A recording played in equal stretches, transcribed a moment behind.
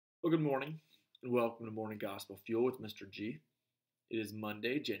Well, good morning, and welcome to Morning Gospel Fuel with Mr. G. It is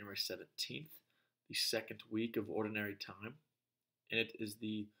Monday, January 17th, the second week of Ordinary Time, and it is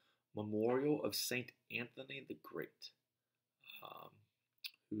the memorial of Saint Anthony the Great, um,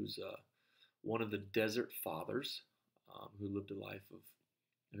 who's one of the Desert Fathers, who lived a life of,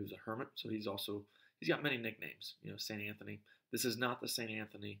 who's a hermit. So he's got many nicknames. Saint Anthony. This is not the Saint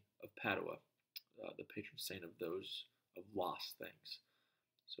Anthony of Padua, the patron saint of those of lost things.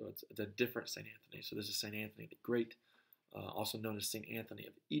 So it's a different St. Anthony. So this is St. Anthony the Great, also known as St. Anthony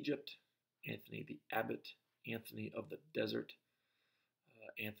of Egypt, Anthony the Abbot, Anthony of the Desert,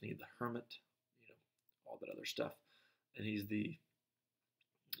 Anthony the Hermit, all that other stuff. And he's he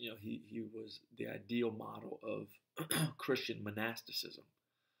was the ideal model of Christian monasticism,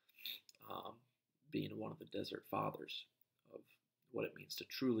 being one of the Desert Fathers of what it means to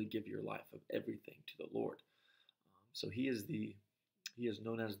truly give your life of everything to the Lord. So he is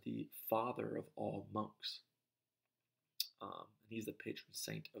known as the father of all monks. And he's the patron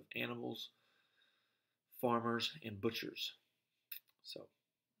saint of animals, farmers, and butchers. So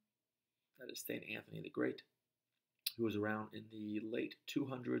that is Saint Anthony the Great, who was around in the late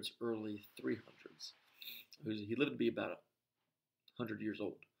 200s, early 300s. He lived to be about 100 years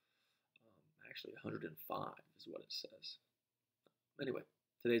old. Actually, 105 is what it says. Anyway,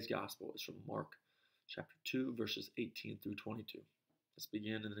 today's gospel is from Mark chapter 2, verses 18 through 22. Let's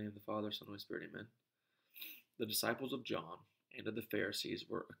begin in the name of the Father, Son, and Holy Spirit. Amen. The disciples of John and of the Pharisees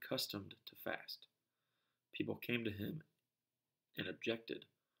were accustomed to fast. People came to him and objected,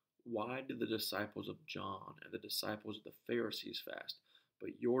 "Why do the disciples of John and the disciples of the Pharisees fast,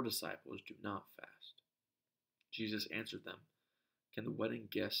 but your disciples do not fast?" Jesus answered them, "Can the wedding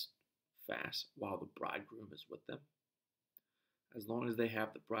guests fast while the bridegroom is with them? As long as they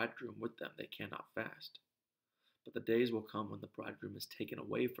have the bridegroom with them, they cannot fast. But the days will come when the bridegroom is taken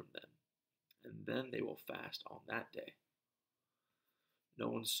away from them, and then they will fast on that day. No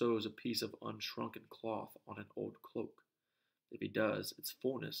one sews a piece of unshrunken cloth on an old cloak. If he does, its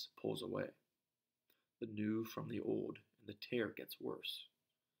fullness pulls away the new from the old, and the tear gets worse.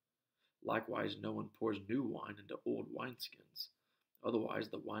 Likewise, no one pours new wine into old wineskins. Otherwise,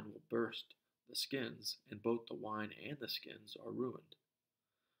 the wine will burst the skins, and both the wine and the skins are ruined.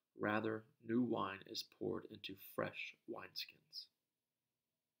 Rather, new wine is poured into fresh wineskins."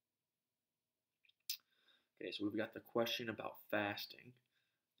 Okay, so we've got the question about fasting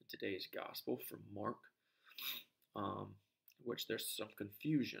in today's gospel from Mark, in which there's some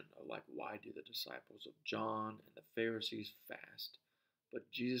confusion of why do the disciples of John and the Pharisees fast,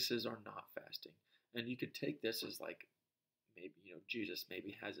 but Jesus's are not fasting? And you could take this as maybe Jesus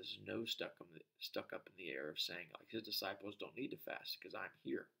maybe has his nose stuck up in the air of saying his disciples don't need to fast because I'm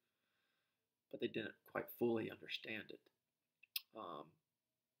here. But they didn't quite fully understand it.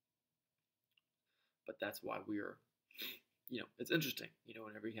 But that's why it's interesting,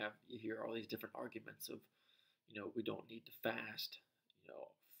 whenever you hear all these different arguments of, we don't need to fast,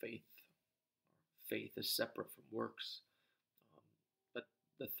 faith is separate from works. But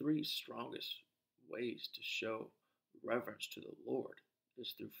the three strongest ways to show reverence to the Lord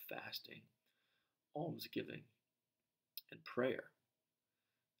is through fasting, almsgiving, and prayer.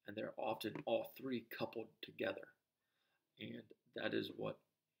 And they're often all three coupled together. And that is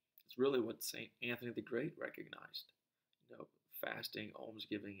it's really what St. Anthony the Great recognized. Fasting,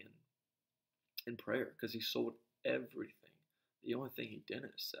 almsgiving, and prayer, because he sold everything. The only thing he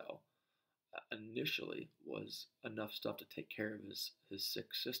didn't sell initially was enough stuff to take care of his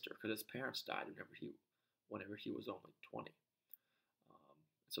sick sister, because his parents died whenever he was only 20.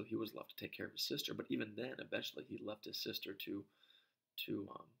 So he was left to take care of his sister. But even then, eventually, he left his sister to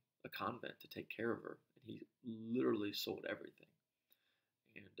a convent to take care of her, and he literally sold everything.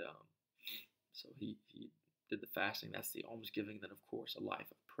 And so he did the fasting. That's the almsgiving. Then, of course, a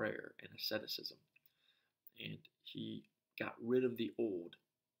life of prayer and asceticism. And he got rid of the old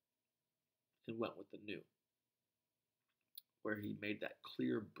and went with the new, where he made that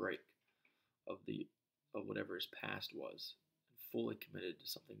clear break of whatever his past was, and fully committed to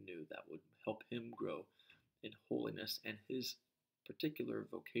something new that would help him grow in holiness and his particular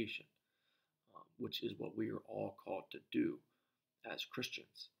vocation, which is what we are all called to do as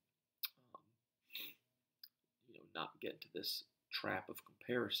Christians. Not get into this trap of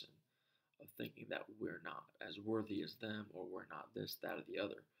comparison, of thinking that we're not as worthy as them, or we're not this, that, or the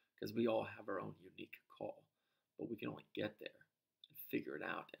other, because we all have our own unique call. But we can only get there and figure it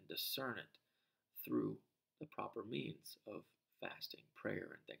out and discern it through the proper means of fasting,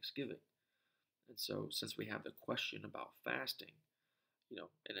 prayer, and thanksgiving. And so, since we have the question about fasting,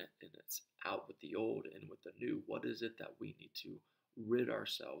 and it's out with the old and with the new, what is it that we need to rid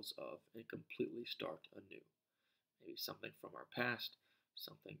ourselves of and completely start anew. Maybe something from our past,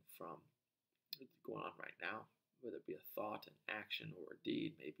 something from going on right now, whether it be a thought, an action, or a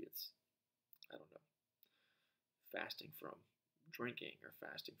deed. Maybe it's, I don't know, fasting from drinking or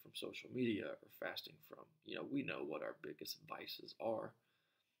fasting from social media or fasting from, we know what our biggest vices are.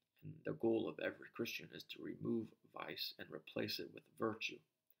 And the goal of every Christian is to remove vice and replace it with virtue.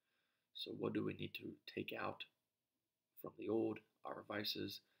 So, what do we need to take out from the old, our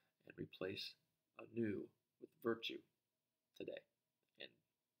vices, and replace anew with virtue today and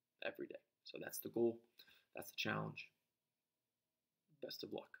every day? So, that's the goal. That's the challenge. Best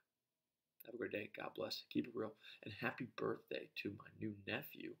of luck. Have a great day. God bless. Keep it real. And happy birthday to my new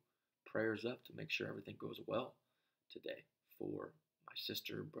nephew. Prayers up to make sure everything goes well today for my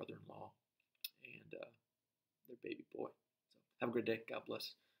sister, brother-in-law, and their baby boy. So have a great day. God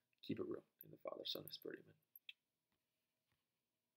bless. Keep it real. In the Father, Son, and Spirit. Amen.